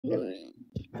Nuk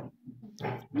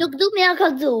du me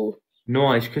akazu.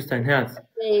 No, ich küsse dein Herz.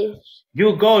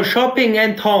 You go shopping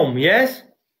and home, yes?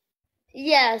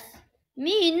 Yes.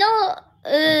 Me no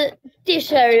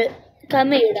t-shirt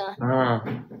camera. Ah.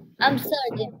 I'm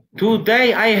sorry.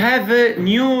 Today I have a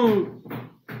new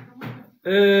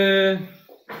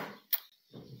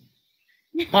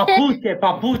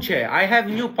papuche. I have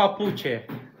new papuche.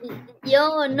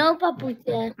 Yo, no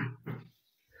papuche.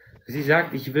 Sie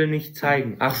sagt, ich will nicht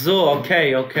zeigen. Ach so,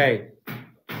 okay, okay.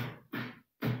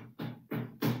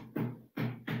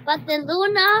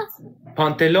 Pantalona.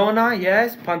 Pantalona,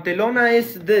 yes. Pantalona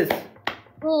is this.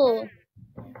 Oh.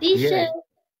 T-shirt. Yes.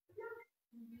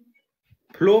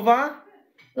 Plova.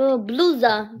 Oh,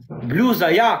 blusa. Blusa,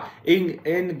 ja.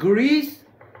 In Greece,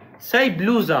 say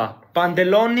blusa.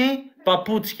 Pantaloni,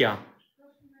 papuchka.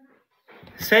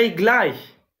 Say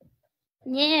gleich.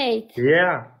 Nie.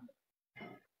 Yeah.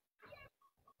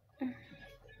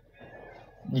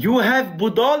 You have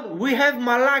budol, we have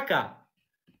malaka.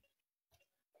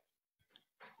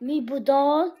 Mi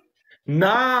budol.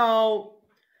 Now,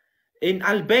 in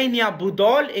Albania,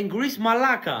 budol, in Greece,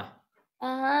 malaka.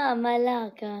 Aha,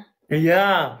 malaka.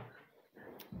 Yeah.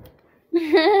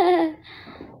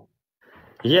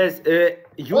 Yes,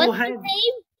 you What's have... your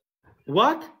name?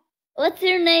 What? What's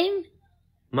your name?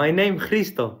 My name,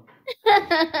 Christo.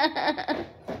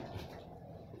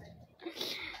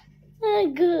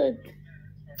 Good.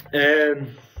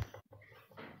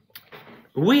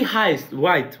 We heist,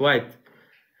 white.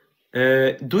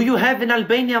 Do you have in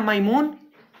Albania Maimun?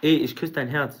 Ich küsse dein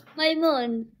Herz.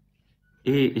 Maimun.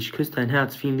 Ich küsse dein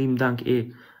Herz, vielen lieben Dank. Do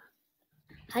you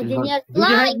have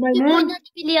Maimun?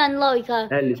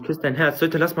 Ich küsse dein Herz.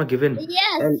 Leute, lass mal gewinnen.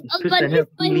 Yes, Ich küsse dein Herz,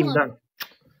 vielen lieben Dank.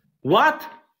 What?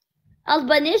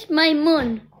 Albanisch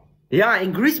Maimun. Ja,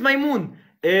 in Greece Maimun.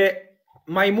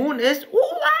 Maimun is...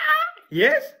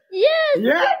 Yes? Yes.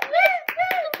 Yes.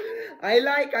 I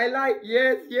like.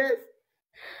 Yes.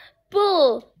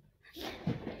 Po.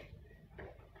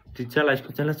 Die Zella, ich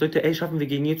kann Leute, ey, schaffen wir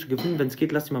gegen ihr zu gewinnen. Wenn es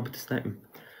geht, lass sie mal bitte snipen.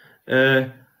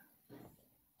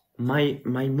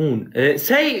 Maimun.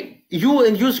 Say,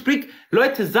 you speak.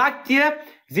 Leute, sagt ihr,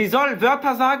 sie soll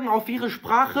Wörter sagen auf ihre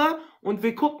Sprache und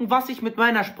wir gucken, was ich mit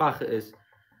meiner Sprache ist.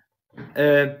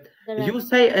 You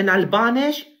say in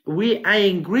Albanisch, we are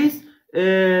in Greece.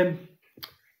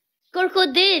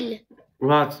 Krokodil.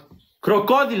 What?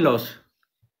 Crocodilos.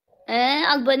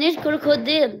 Albanisch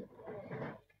krokodil.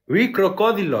 Oui,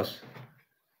 crocodilos.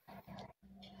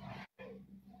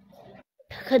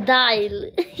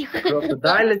 Crocodile.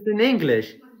 Crocodile is in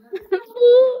English.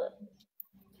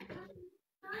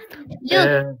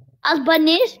 Look,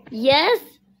 Albanisch, yes.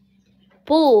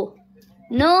 Po.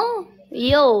 No,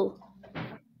 yo.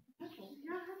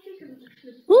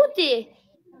 Huti.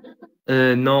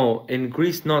 No, in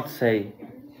Greece not say.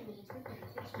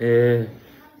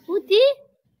 Huti?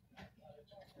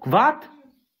 What?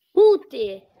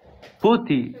 Huti.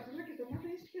 Puti.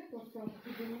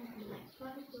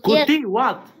 Kuti, yes.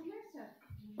 What?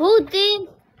 Huti.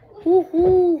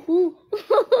 Hu.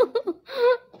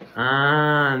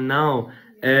 Ah, no.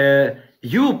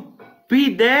 You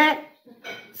pide,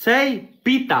 say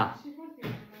pita.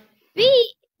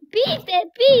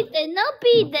 Pite, no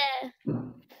pide.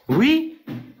 Oui?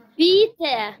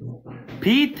 Pite.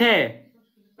 Pite.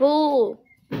 Who?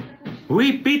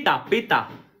 Oui, pita.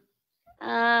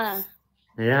 Ah.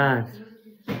 Yes.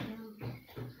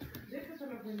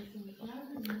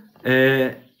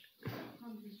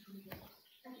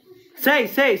 Say.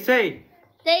 Say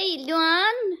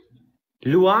Luan.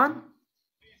 Luan?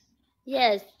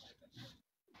 Yes.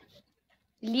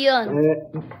 Leon.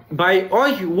 Bei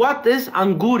euch, what is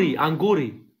Anguri?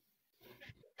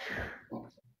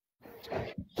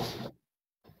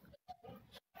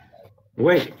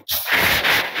 Wait.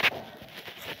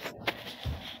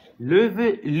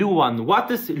 Löwe, Luan.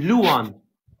 What is Luan?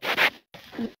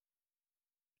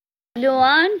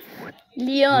 Luan,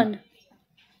 Leon.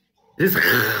 This.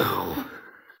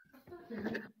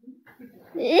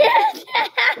 Yes.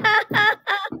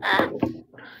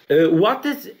 What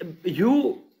is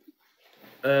you?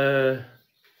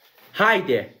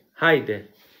 Heide. Heide.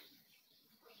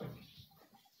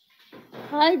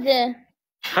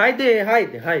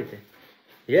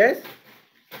 Yes?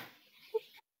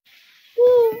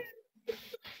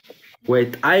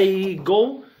 Wait, I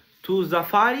go to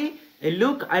Safari and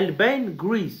look Albania,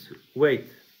 Greece. Wait.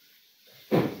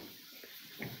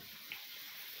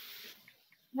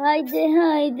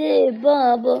 Heide,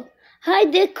 Baba.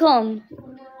 Heide, come.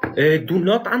 Do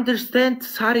not understand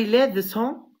Sarile, the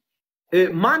song?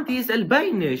 Mandi is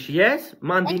Albanish, yes?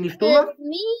 Mandi Nishtulla?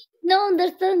 Me no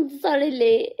understand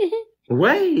Sarile.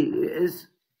 Wait,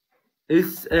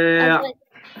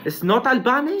 it's not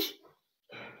Albanish?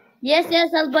 Yes,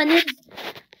 Albanese.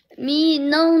 Me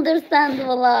no understand,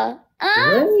 wallah.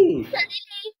 Wait.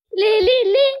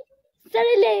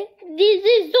 Sarile. This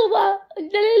is Suba.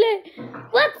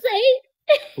 What say?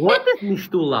 What is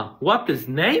Nishtulla? What is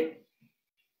name?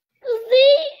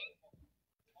 See?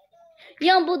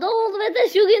 Jam bu dollë vetë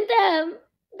shugin tem.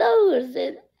 Da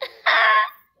ursin.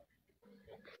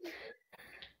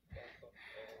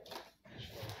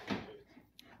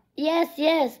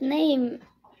 Yes, name.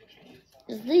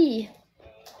 Z.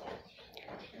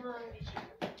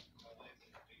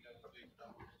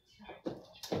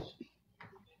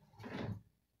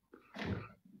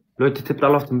 Leute, tippt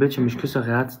alle auf dem Bildschirm, ich küsse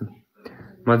eure Herzen.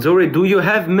 Malsorja, do you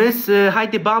have Miss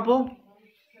Heidi Babo?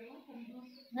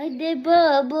 Haydi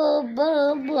babo,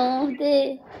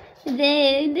 de.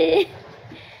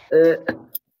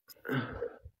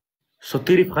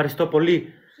 Σωτήρη, ευχαριστώ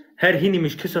πολύ. Χέρ, μη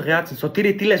σκίσω γεάτσιν.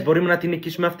 Σωτήρη, τι λες, μπορούμε να την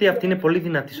νικήσουμε αυτή? Αυτή είναι πολύ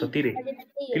δυνατή, Σωτήρη.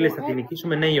 Τι λες, θα την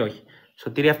νικήσουμε, ναι ή όχι?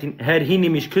 Σωτήρη, αυτή... Herr,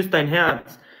 mη σκίσω dein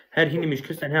Herz. Herr, mη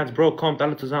σκίσω dein Herz, bro, kommt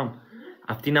alle zusammen.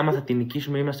 Αυτήν άμα θα την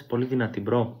νικήσουμε, είμαστε πολύ δυνατοί,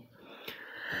 bro.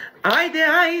 Άιντε,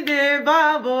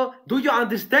 μπάμπο. Do you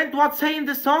understand what's saying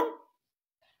the song?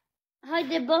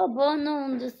 Haydi babo, no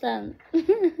understand.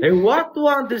 Hey, what do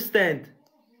I understand?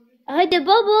 Haydi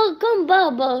babo, come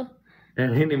babo.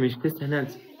 Herr, mη σκίσω dein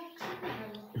Herz.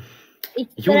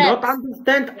 You not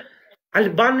understand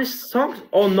Albanish songs?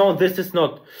 Oh no, this is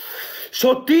not.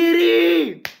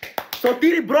 Σωτήρη!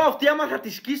 Σωτήρη, bro, αυτή άμα θα τη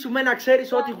σκίσουμε να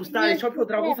ξέρεις ότι γουστάρεις. Όποιο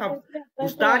τραγούδι θα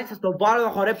γουστάρεις, θα στο βάλω να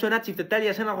χορέψω ένα τσιφτετέλ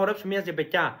για σένα να χορέψω μια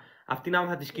ζεμπεκιά. Αυτήν άμα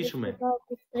θα τη σκίσουμε.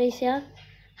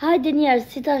 Hajde njerëz,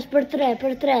 si tash për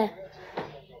tre.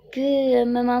 Ky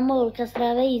me mamor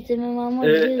Kastravejice, me mamor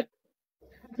gjithë.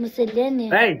 Mos e leni.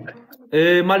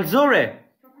 Hey, Malsorja.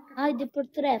 Hajde për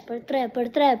tre.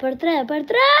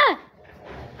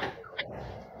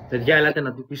 Παιδιά, ελάτε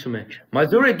να το πείσουμε.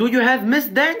 Malsorja, do you have Miss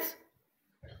Dance?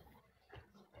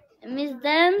 Miss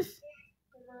Dance?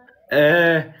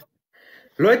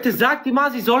 Leute, sagt die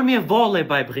mal, sie soll mir Wolle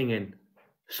beibringen.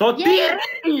 Σωτήρη!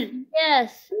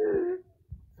 Yes.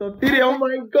 Σωτήρη, oh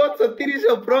my god, Σωτήρη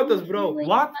είσαι ο πρώτος, bro.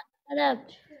 What?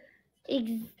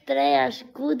 X3-ash,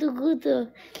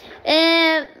 gutu.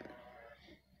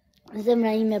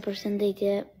 Zemra ime,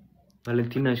 përshëndetje.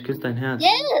 Valentina, ich küsse dein Herz.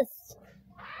 Yes.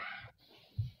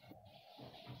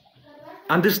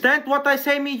 Understand what I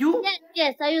say, me, you?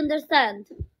 Yes, I understand.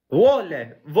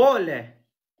 Wolle.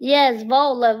 Yes,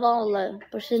 volle.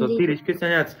 Përshëndetje. Σωτήρη, ich küsse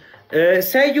dein Herz.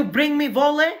 Say you bring me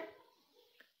Wolle?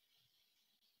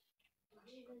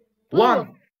 One.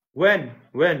 When?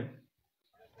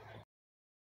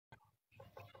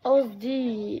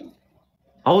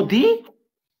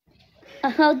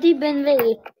 Audi ben vej.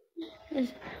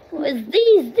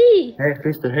 Zdi. Hey,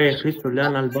 Christo,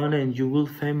 learn Albanian and you will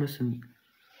famous in